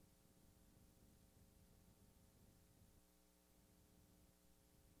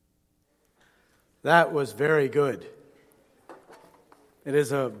That was very good. It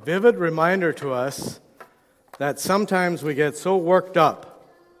is a vivid reminder to us that sometimes we get so worked up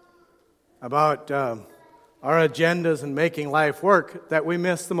about our agendas and making life work that we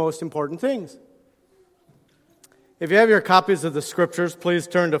miss the most important things. If you have your copies of the Scriptures, please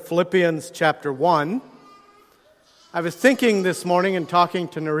turn to Philippians chapter 1. I was thinking this morning and talking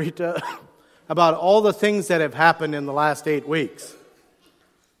to Narita about all the things that have happened in the last 8 weeks.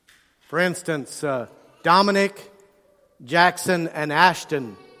 For instance, Dominic, Jackson, and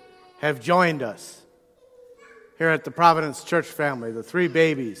Ashton have joined us here at the Providence Church family, the 3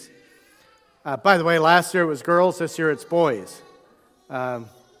 babies. By the way, last year it was girls, this year it's boys.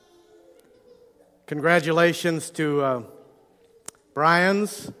 Congratulations to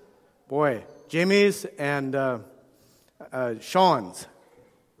Brian's, Jimmy's, and Sean's.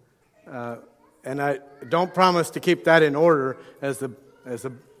 And I don't promise to keep that in order as the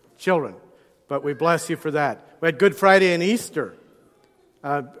children, but we bless you for that. We had Good Friday and Easter.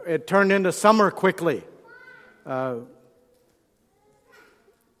 It turned into summer quickly. In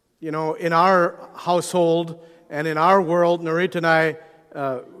our household and in our world, Narita and I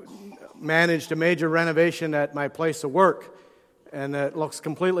managed a major renovation at my place of work, and it looks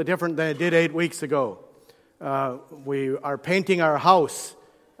completely different than it did 8 weeks ago. We are painting our house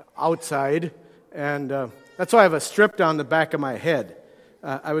outside, and that's why I have a strip down the back of my head.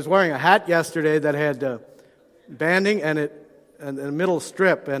 I was wearing a hat yesterday that had banding and a middle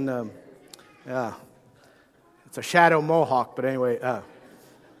strip, and it's a shadow mohawk, but anyway.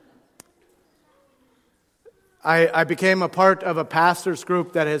 I became a part of a pastors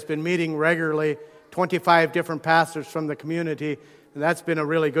group that has been meeting regularly, 25 different pastors from the community, and that's been a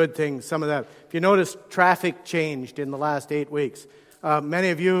really good thing, some of that. If you notice, traffic changed in the last 8 weeks.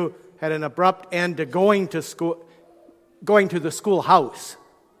 Many of you had an abrupt end to going to the schoolhouse,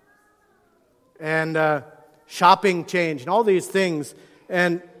 and shopping changed, and all these things,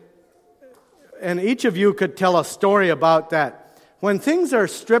 and each of you could tell a story about that. When things are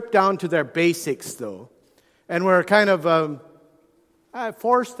stripped down to their basics, though, and we're kind of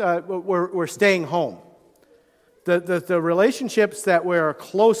forced, we're staying home. The relationships that we're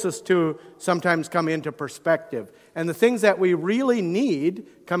closest to sometimes come into perspective. And the things that we really need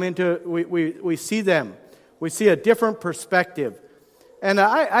come into, we see them. We see a different perspective. And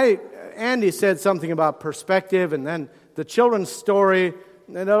Andy said something about perspective and then the children's story,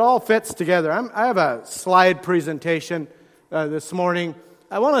 and it all fits together. I have a slide presentation this morning.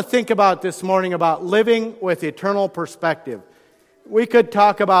 I want to think about this morning about living with eternal perspective. We could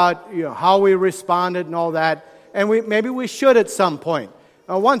talk about how we responded and all that, and maybe we should at some point.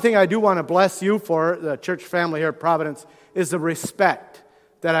 One thing I do want to bless you for, the church family here at Providence, is the respect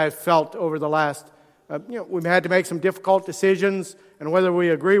that I've felt over the last, we've had to make some difficult decisions, and whether we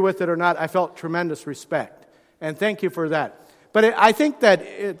agree with it or not, I felt tremendous respect. And thank you for that. But I think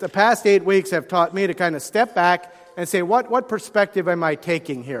that the past 8 weeks have taught me to kind of step back and say, what perspective am I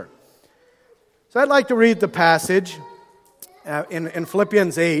taking here? So I'd like to read the passage in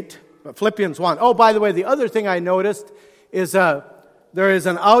Philippians 1. Oh, by the way, the other thing I noticed is there is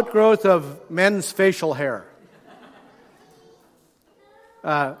an outgrowth of men's facial hair.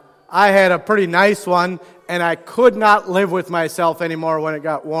 I had a pretty nice one, and I could not live with myself anymore when it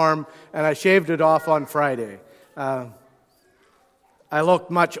got warm, and I shaved it off on Friday. I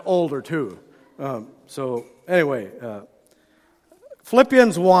looked much older, too.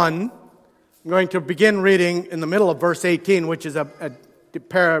 Philippians 1, I'm going to begin reading in the middle of verse 18, which is a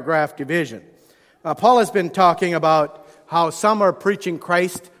paragraph division. Paul has been talking about how some are preaching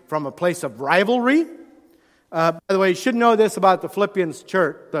Christ from a place of rivalry. By the way, you should know this about the Philippians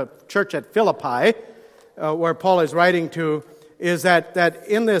church, the church at Philippi, where Paul is writing to, is that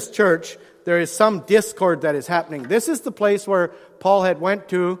in this church there is some discord that is happening. This is the place where Paul had went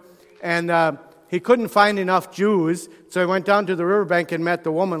to, and he couldn't find enough Jews, so he went down to the riverbank and met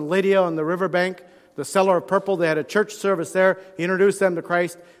the woman Lydia on the riverbank, the seller of purple. They had a church service there. He introduced them to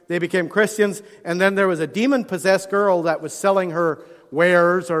Christ. They became Christians. And then there was a demon-possessed girl that was selling her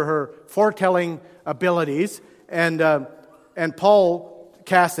wares or her foretelling abilities. And Paul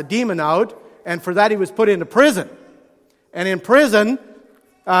cast a demon out. And for that he was put into prison. And in prison,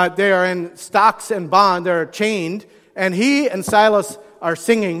 they are in stocks and bond. They're chained. And he and Silas are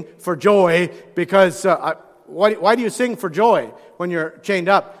singing for joy because why do you sing for joy when you're chained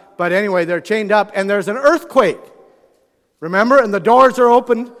up? But anyway, they're chained up, and there's an earthquake. Remember? And the doors are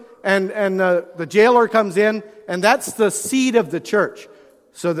opened, and the jailer comes in, and that's the seed of the church.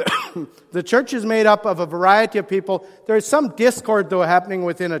 So the church is made up of a variety of people. There is some discord, though, happening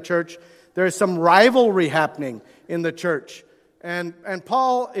within a church. There is some rivalry happening in the church. And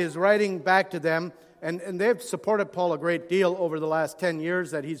Paul is writing back to them, and they've supported Paul a great deal over the last 10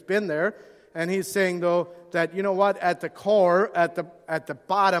 years that he's been there. And he's saying, though, that, you know what, at the core, at the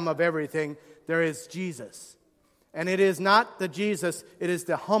bottom of everything, there is Jesus. And it is not the Jesus, it is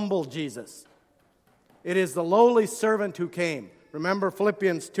the humble Jesus. It is the lowly servant who came. Remember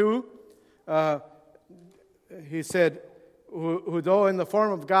Philippians 2? He said, who though in the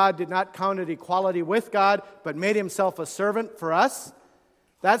form of God did not count it equality with God, but made himself a servant for us.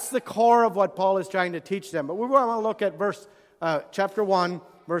 That's the core of what Paul is trying to teach them. But we want to look at chapter 1,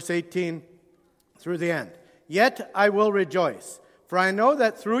 verse 18 through the end. Yet I will rejoice, for I know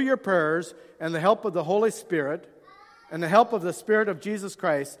that through your prayers and the help of the Holy Spirit and the help of the Spirit of Jesus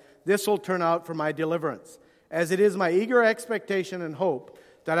Christ, this will turn out for my deliverance. As it is my eager expectation and hope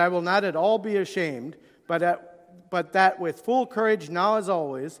that I will not at all be ashamed, but that with full courage now as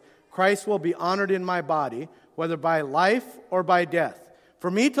always, Christ will be honored in my body, whether by life or by death. For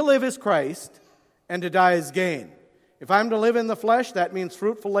me to live is Christ, and to die is gain. If I'm to live in the flesh, that means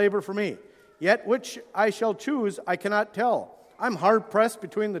fruitful labor for me. Yet which I shall choose, I cannot tell. I'm hard-pressed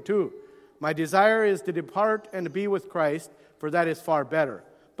between the two. My desire is to depart and to be with Christ, for that is far better.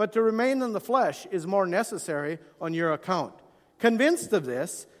 But to remain in the flesh is more necessary on your account. Convinced of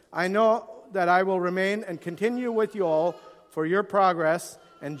this, I know that I will remain and continue with you all for your progress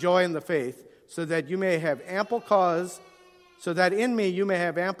and joy in the faith, so that in me you may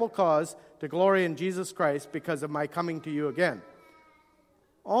have ample cause to glory in Jesus Christ because of my coming to you again.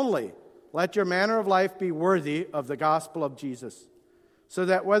 Only let your manner of life be worthy of the gospel of Jesus, so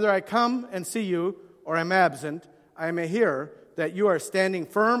that whether I come and see you or am absent, I may hear that you are standing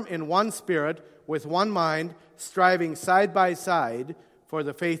firm in one spirit, with one mind, striving side by side for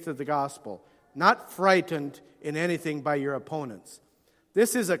the faith of the gospel, not frightened in anything by your opponents.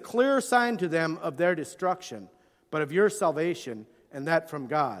 This is a clear sign to them of their destruction, but of your salvation, and that from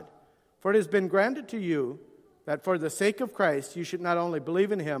God. For it has been granted to you that for the sake of Christ you should not only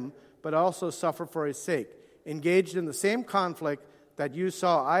believe in him, but also suffer for his sake, engaged in the same conflict that you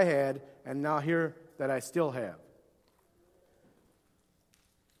saw I had, and now hear that I still have.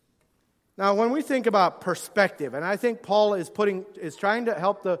 Now, when we think about perspective, and I think Paul is trying to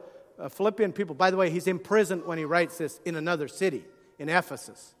help the Philippian people. By the way, he's imprisoned when he writes this in another city, in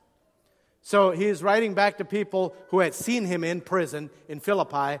Ephesus. So he's writing back to people who had seen him in prison in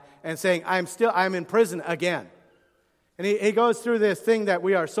Philippi and saying, I'm in prison again. And he goes through this thing that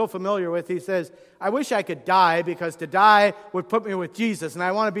we are so familiar with. He says, I wish I could die, because to die would put me with Jesus, and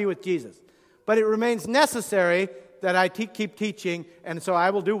I want to be with Jesus. But it remains necessary that I keep teaching, and so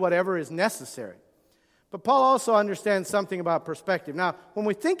I will do whatever is necessary. But Paul also understands something about perspective. Now, when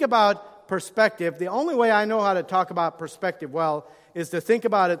we think about perspective, the only way I know how to talk about perspective well is to think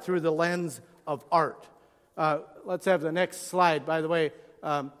about it through the lens of art. Let's have the next slide, by the way.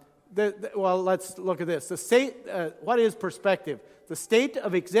 Let's look at this. What is perspective? The state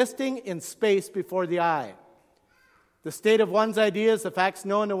of existing in space before the eye. The state of one's ideas, the facts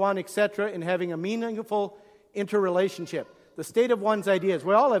known to one, etc., in having a meaningful interrelationship. The state of one's ideas.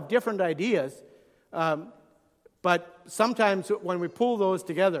 We all have different ideas, but sometimes when we pull those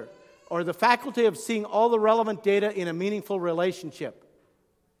together, or the faculty of seeing all the relevant data in a meaningful relationship,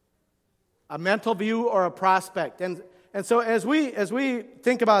 a mental view or a prospect. And so as we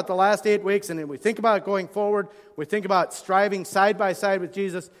think about the last 8 weeks, and we think about going forward, we think about striving side by side with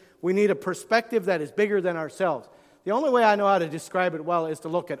Jesus, we need a perspective that is bigger than ourselves. The only way I know how to describe it well is to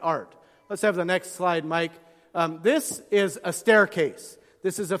look at art. Let's have the next slide, Mike. This is a staircase.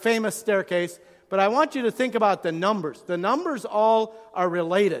 This is a famous staircase, but I want you to think about the numbers. The numbers all are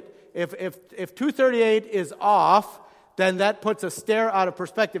related. If 238 is off, then that puts a stair out of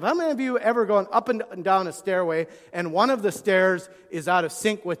perspective. How many of you ever gone up and down a stairway and one of the stairs is out of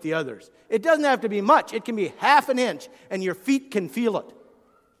sync with the others? It doesn't have to be much. It can be half an inch and your feet can feel it.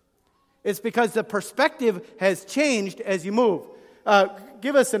 It's because the perspective has changed as you move.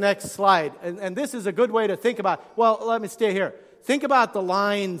 Give us the next slide. And this is a good way to think about, well, let me stay here. Think about the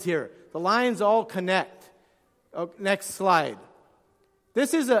lines here. The lines all connect. Next slide.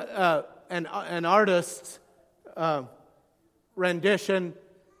 This is an artist's rendition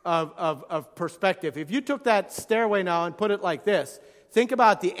of perspective. If you took that stairway now and put it like this, think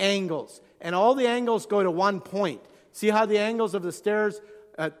about the angles. And all the angles go to one point. See how the angles of the stairs,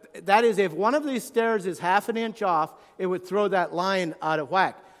 that is, if one of these stairs is half an inch off, it would throw that line out of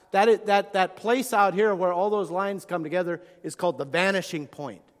whack. That place out here where all those lines come together is called the vanishing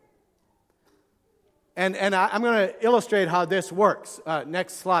point. And I'm going to illustrate how this works.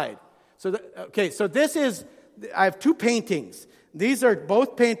 Next slide. So this is, I have two paintings. These are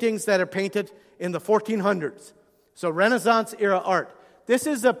both paintings that are painted in the 1400s. So Renaissance era art. This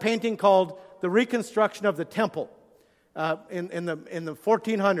is a painting called The Reconstruction of the Temple in the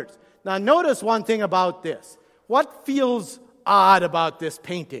 1400s. Now notice one thing about this. What feels odd about this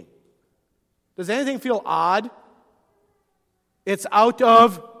painting? Does anything feel odd? It's out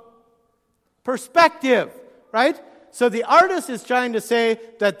of perspective, right? So the artist is trying to say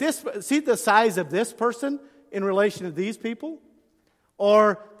that see the size of this person in relation to these people?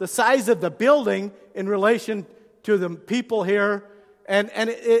 Or the size of the building in relation to the people here? And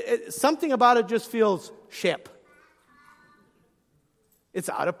something about it just feels ship. It's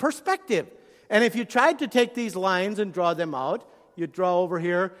out of perspective. And if you tried to take these lines and draw them out, you'd draw over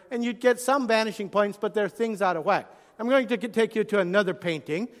here, and you'd get some vanishing points, but there are things out of whack. I'm going to take you to another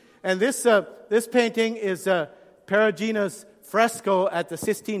painting. And this painting is Perugino's fresco at the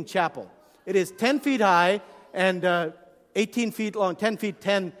Sistine Chapel. It is 10 feet high and 18 feet long, 10 feet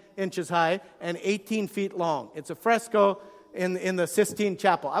 10 inches high and 18 feet long. It's a fresco in the Sistine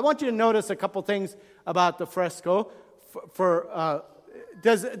Chapel. I want you to notice a couple things about the fresco.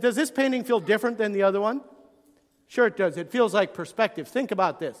 Does this painting feel different than the other one? Sure it does. It feels like perspective. Think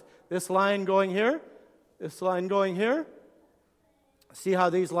about this. This line going here, this line going here. See how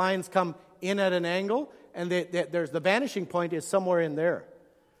these lines come in at an angle? And there's the vanishing point is somewhere in there.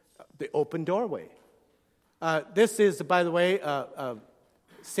 The open doorway. This is, by the way,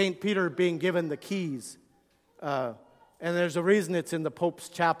 St. Peter being given the keys. And there's a reason it's in the Pope's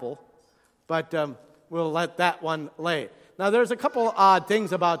chapel. But we'll let that one lay. Now, there's a couple odd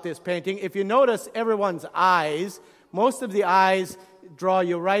things about this painting. If you notice everyone's eyes, most of the eyes draw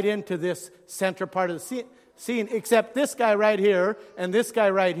you right into this center part of the scene, except this guy right here and this guy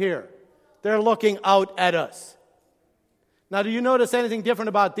right here. They're looking out at us. Now, do you notice anything different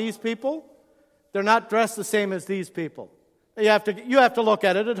about these people? They're not dressed the same as these people. You have to look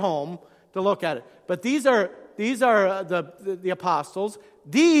at it at home to look at it. But these are the apostles.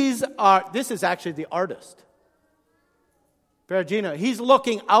 This is actually the artist. Perugino, he's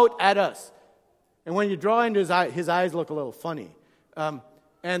looking out at us. And when you draw into his eyes look a little funny.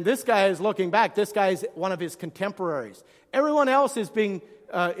 And this guy is looking back. This guy is one of his contemporaries. Everyone else is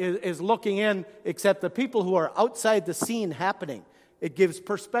looking in except the people who are outside the scene happening. It gives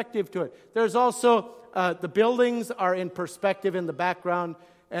perspective to it. There's also, the buildings are in perspective in the background,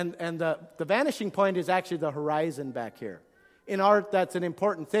 and the vanishing point is actually the horizon back here. In art, that's an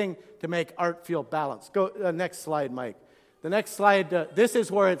important thing to make art feel balanced. Go next slide, Mike. The next slide, this is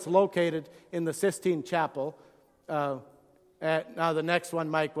where it's located in the Sistine Chapel. Now the next one,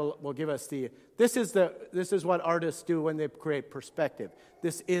 Mike, will give us this is what artists do when they create perspective.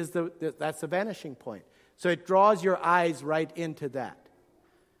 That's the vanishing point. So it draws your eyes right into that.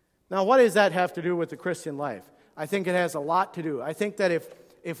 Now, what does that have to do with the Christian life? I think it has a lot to do. I think that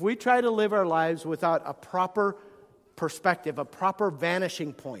if we try to live our lives without a proper perspective, a proper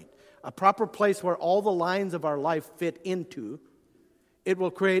vanishing point, a proper place where all the lines of our life fit into, it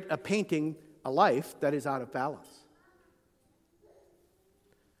will create a life that is out of balance.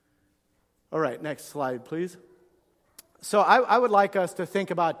 All right, next slide, please. So I would like us to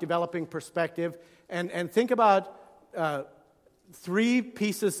think about developing perspective and think about three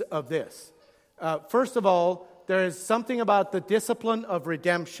pieces of this. First of all, there is something about the discipline of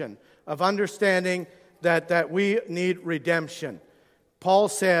redemption, of understanding that we need redemption. Paul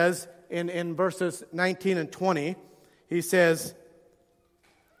says in verses 19 and 20, he says,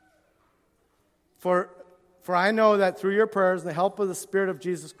 For I know that through your prayers and the help of the Spirit of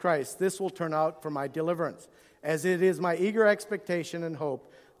Jesus Christ, this will turn out for my deliverance, as it is my eager expectation and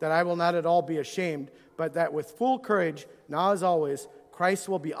hope that I will not at all be ashamed, but that with full courage, now as always, Christ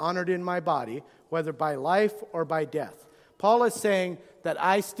will be honored in my body, whether by life or by death. Paul is saying that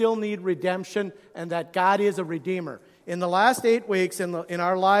I still need redemption and that God is a redeemer. In the last 8 weeks in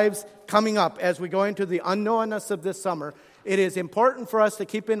our lives coming up, as we go into the unknownness of this summer, it is important for us to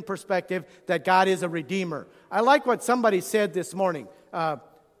keep in perspective that God is a redeemer. I like what somebody said this morning.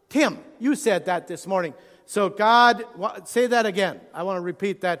 Tim, you said that this morning. So God, say that again. I want to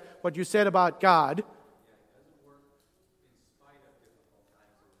repeat that, what you said about God.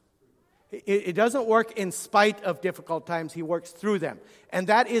 It doesn't work in spite of difficult times. He works through them. And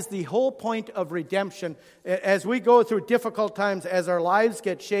that is the whole point of redemption. As we go through difficult times, as our lives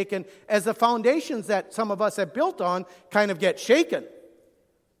get shaken, as the foundations that some of us have built on kind of get shaken,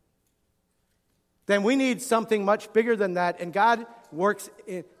 then we need something much bigger than that. And God works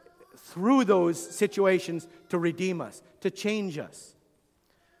through those situations to redeem us, to change us.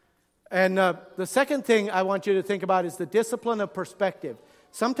 And the second thing I want you to think about is the discipline of perspective.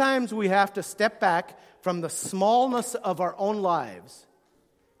 Sometimes we have to step back from the smallness of our own lives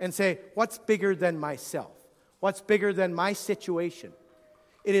and say, what's bigger than myself? What's bigger than my situation?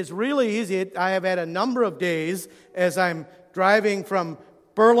 It is really easy. I have had a number of days as I'm driving from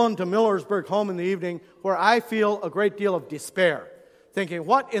Berlin to Millersburg home in the evening where I feel a great deal of despair, thinking,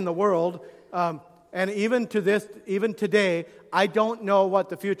 what in the world? And even today, I don't know what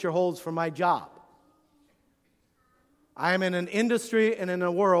the future holds for my job. I am in an industry and in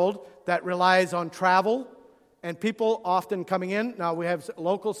a world that relies on travel and people often coming in. Now we have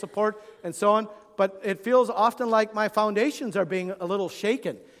local support and so on, but it feels often like my foundations are being a little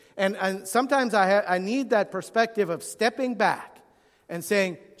shaken. And sometimes I need that perspective of stepping back and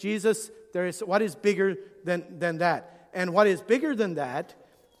saying, Jesus, what is bigger than that? And what is bigger than that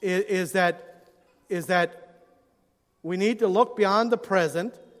is that we need to look beyond the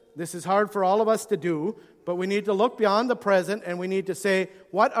present. This is hard for all of us to do, but we need to look beyond the present and we need to say,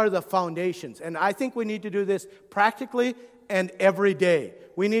 what are the foundations? And I think we need to do this practically and every day.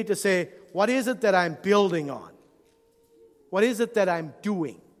 We need to say, what is it that I'm building on? What is it that I'm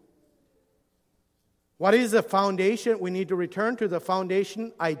doing? What is the foundation? We need to return to the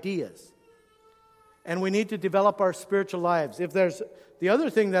foundation ideas. And we need to develop our spiritual lives. If there's the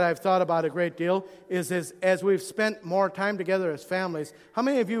other thing that I've thought about a great deal is as we've spent more time together as families, how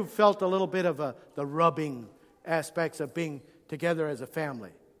many of you felt a little bit of the rubbing aspects of being together as a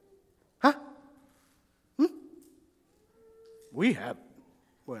family? Huh? We have.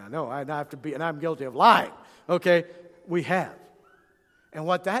 Well, no, I have to be, and I'm guilty of lying. Okay, we have. And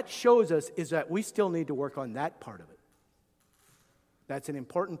what that shows us is that we still need to work on that part of it. That's an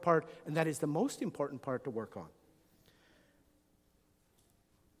important part, and that is the most important part to work on.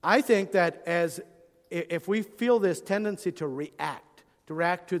 I think that if we feel this tendency to react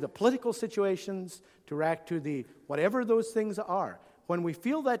to the political situations, to react to the whatever those things are, when we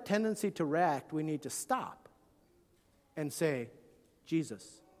feel that tendency to react, we need to stop and say,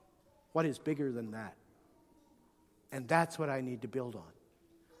 Jesus, what is bigger than that? And that's what I need to build on.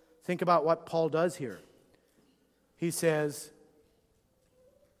 Think about what Paul does here. He says,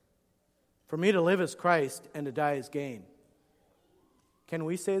 for me to live is Christ and to die is gain. Can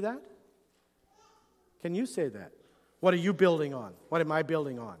we say that? Can you say that? What are you building on? What am I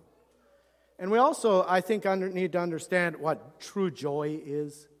building on? And we also, I think, need to understand what true joy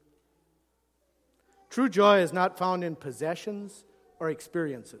is. True joy is not found in possessions or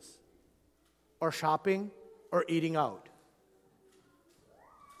experiences, or shopping, or eating out.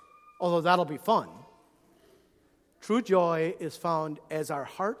 Although that'll be fun. True joy is found as our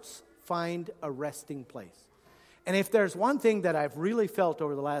hearts find a resting place. And if there's one thing that I've really felt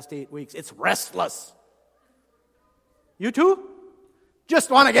over the last 8 weeks, it's restless. You too? Just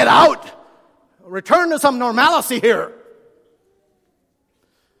want to get out. Return to some normalcy here.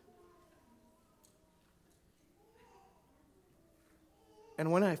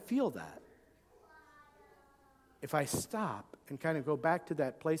 And when I feel that, if I stop and kind of go back to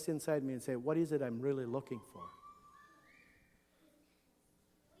that place inside me and say, what is it I'm really looking for?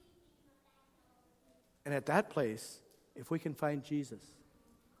 And at that place, if we can find Jesus,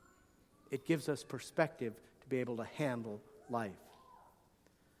 it gives us perspective to be able to handle life.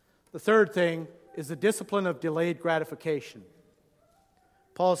 The third thing is the discipline of delayed gratification.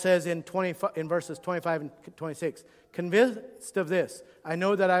 Paul says in verses 25 and 26, convinced of this, I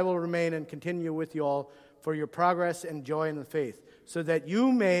know that I will remain and continue with you all for your progress and joy in the faith, so that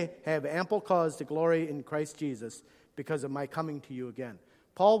you may have ample cause to glory in Christ Jesus because of my coming to you again.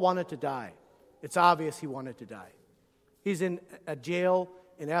 Paul wanted to die. It's obvious he wanted to die. He's in a jail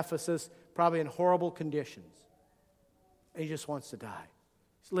in Ephesus, probably in horrible conditions. And he just wants to die.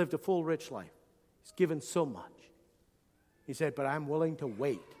 He's lived a full, rich life. He's given so much. He said, but I'm willing to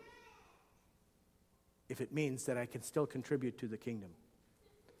wait if it means that I can still contribute to the kingdom.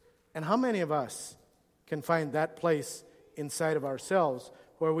 And how many of us can find that place inside of ourselves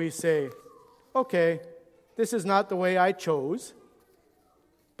where we say, okay, this is not the way I chose,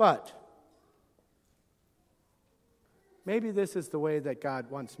 but maybe this is the way that God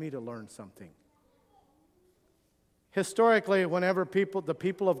wants me to learn something. Historically, whenever the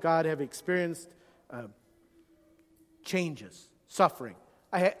people of God have experienced changes, suffering,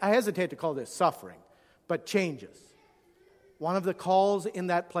 I hesitate to call this suffering, but changes. One of the calls in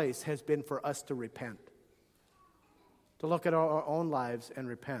that place has been for us to repent, to look at our own lives and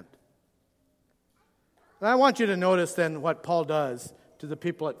repent. And I want you to notice then what Paul does to the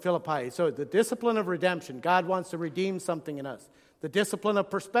people at Philippi. So the discipline of redemption, God wants to redeem something in us. The discipline of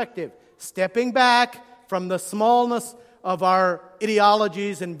perspective, stepping back from the smallness of our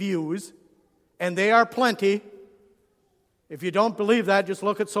ideologies and views, and they are plenty. If you don't believe that, just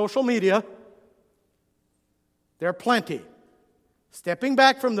look at social media. There are plenty. Stepping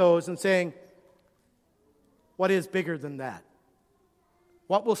back from those and saying, what is bigger than that?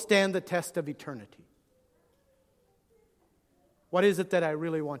 What will stand the test of eternity? What is it that I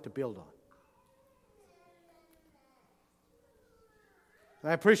really want to build on?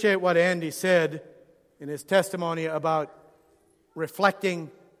 And I appreciate what Andy said in his testimony about reflecting.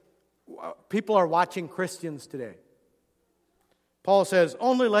 People are watching Christians today. Paul says,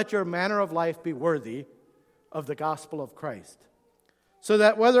 only let your manner of life be worthy of the gospel of Christ, so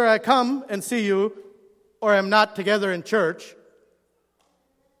that whether I come and see you or am not together in church,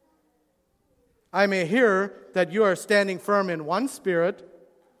 I may hear that you are standing firm in one spirit,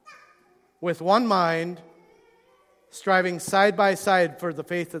 with one mind, striving side by side for the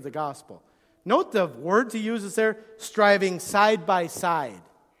faith of the gospel. Note the words he uses there, striving side by side.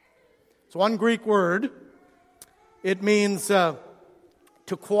 It's one Greek word. It means to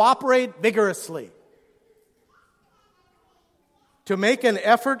cooperate vigorously, to make an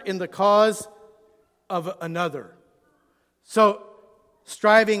effort in the cause of another. So,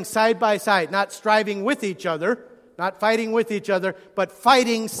 striving side by side, not striving with each other, not fighting with each other, but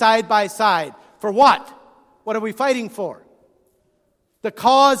fighting side by side. For what? What are we fighting for? The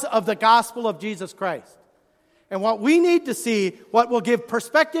cause of the gospel of Jesus Christ. And what we need to see, what will give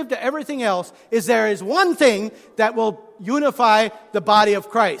perspective to everything else, is there is one thing that will unify the body of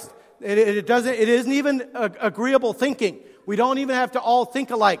Christ. It isn't even agreeable thinking. We don't even have to all think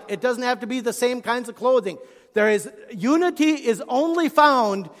alike. It doesn't have to be the same kinds of clothing. Unity is only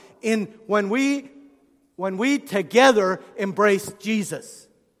found in when we together embrace Jesus.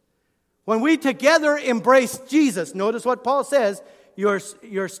 When we together embrace Jesus, notice what Paul says,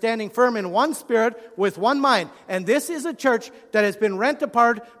 you're standing firm in one spirit with one mind. And this is a church that has been rent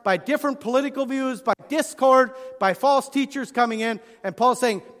apart by different political views, by discord, by false teachers coming in. And Paul's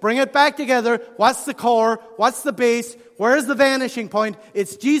saying, bring it back together. What's the core? What's the base? Where's the vanishing point?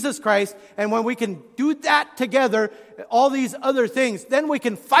 It's Jesus Christ. And when we can do that together, all these other things, then we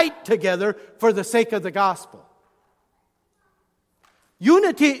can fight together for the sake of the gospel.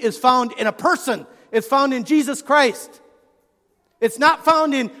 Unity is found in a person. It's found in Jesus Christ. It's not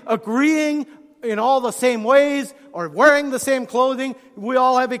found in agreeing in all the same ways or wearing the same clothing. We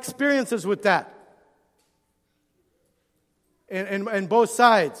all have experiences with that. And both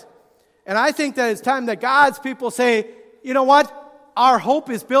sides. And I think that it's time that God's people say, you know what? Our hope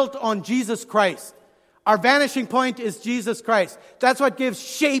is built on Jesus Christ. Our vanishing point is Jesus Christ. That's what gives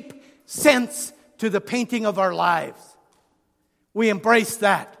shape, sense to the painting of our lives. We embrace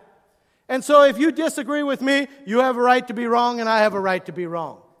that. And so if you disagree with me, you have a right to be wrong and I have a right to be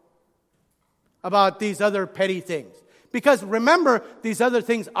wrong about these other petty things. Because remember, these other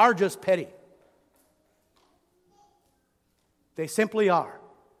things are just petty. They simply are.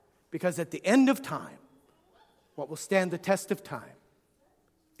 Because at the end of time, what will stand the test of time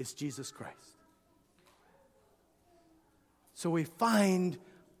is Jesus Christ. So we find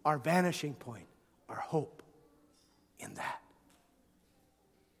our vanishing point, our hope in that.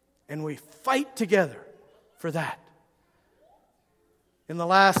 And we fight together for that. In the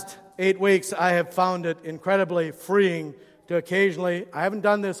last 8 weeks, I have found it incredibly freeing to occasionally, I haven't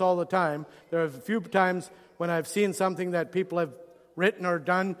done this all the time, there are a few times when I've seen something that people have written or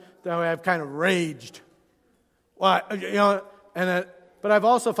done that I've kind of raged. Well, but I've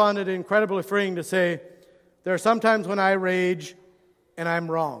also found it incredibly freeing to say, there are some times when I rage and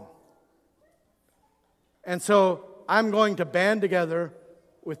I'm wrong. And so I'm going to band together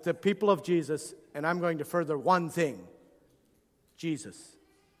with the people of Jesus, and I'm going to further one thing: Jesus.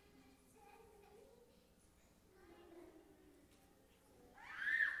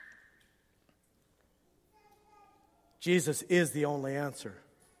 Jesus is the only answer.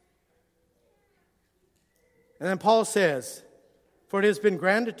 And then Paul says, for it has been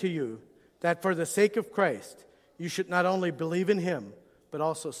granted to you that for the sake of Christ, you should not only believe in him, but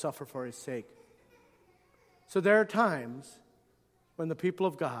also suffer for his sake. So there are times when the people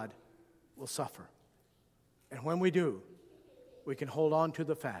of God will suffer. And when we do, we can hold on to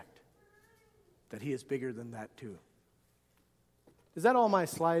the fact that he is bigger than that too. Is that all my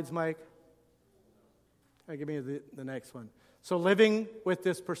slides, Mike? Give me the next one. So living with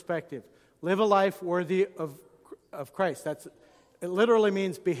this perspective. Live a life worthy of Christ. It literally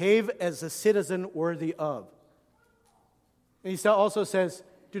means behave as a citizen worthy of. And he also says,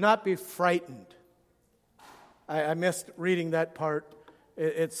 do not be frightened. I missed reading that part.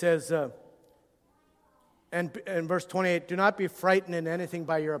 It says, and in verse 28, do not be frightened in anything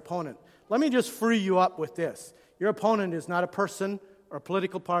by your opponent. Let me just free you up with this. Your opponent is not a person or a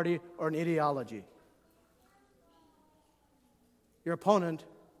political party or an ideology. Your opponent,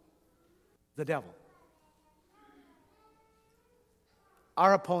 the devil.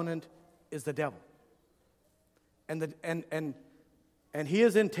 Our opponent is the devil. And he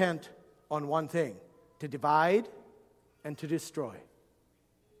is intent on one thing, to divide and to destroy.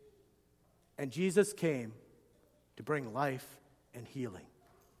 And Jesus came to bring life and healing.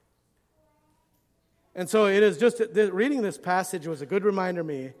 And so it is just, reading this passage was a good reminder to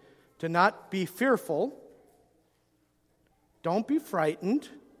me to not be fearful. Don't be frightened.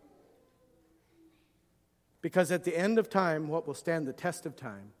 Because at the end of time, what will stand the test of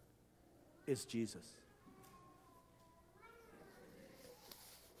time is Jesus.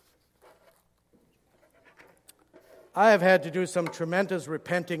 I have had to do some tremendous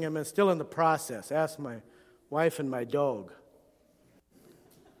repenting and I'm still in the process. Ask my wife and my dog.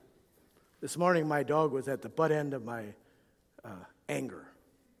 This morning, my dog was at the butt end of my anger.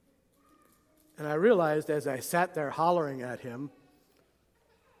 And I realized as I sat there hollering at him,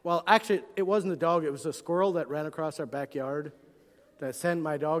 well, actually, it wasn't the dog. It was a squirrel that ran across our backyard that sent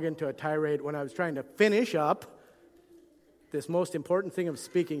my dog into a tirade when I was trying to finish up this most important thing of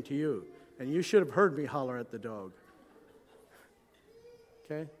speaking to you. And you should have heard me holler at the dog.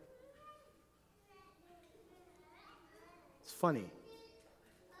 Okay? It's funny.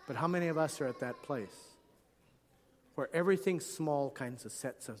 But how many of us are at that place where everything small kinds of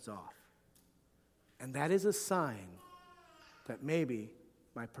sets us off? And that is a sign that maybe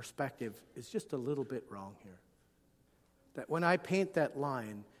my perspective is just a little bit wrong here. That when I paint that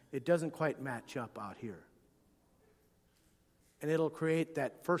line, it doesn't quite match up out here. And it'll create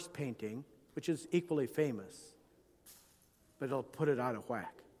that first painting, which is equally famous, but it'll put it out of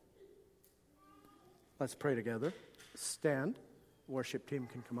whack. Let's pray together. Stand. Worship team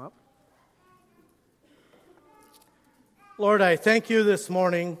can come up. Lord, I thank you this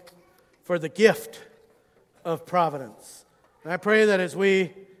morning for the gift of providence. And I pray that as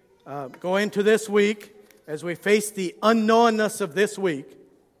we go into this week, as we face the unknownness of this week,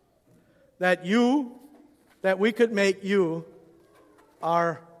 that we could make you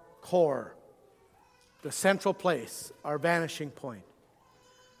our core, the central place, our vanishing point.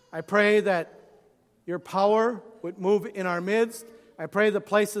 I pray that your power would move in our midst. I pray the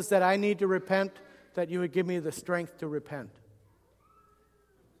places that I need to repent, that you would give me the strength to repent.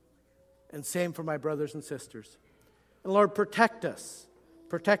 And same for my brothers and sisters. And Lord, protect us.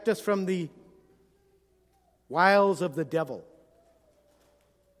 Protect us from the wiles of the devil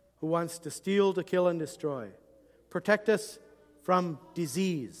who wants to steal, to kill, and destroy. Protect us from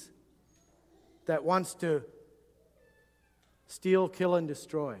disease that wants to steal, kill, and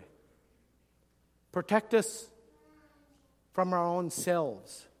destroy. Protect us from our own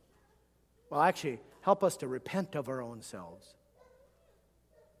selves. Well, actually, help us to repent of our own selves.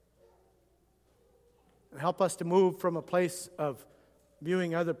 And help us to move from a place of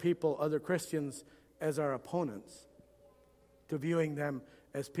viewing other people, other Christians, as our opponents, to viewing them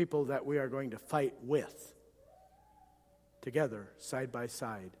as people that we are going to fight with, together, side by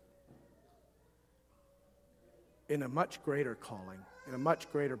side, in a much greater calling, in a much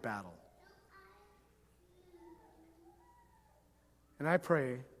greater battle. And I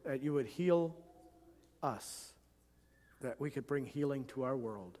pray that you would heal us, that we could bring healing to our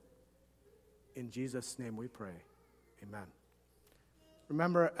world. In Jesus' name we pray. Amen.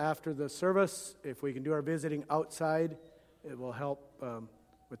 Remember, after the service, if we can do our visiting outside, it will help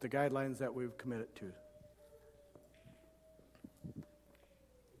with the guidelines that we've committed to.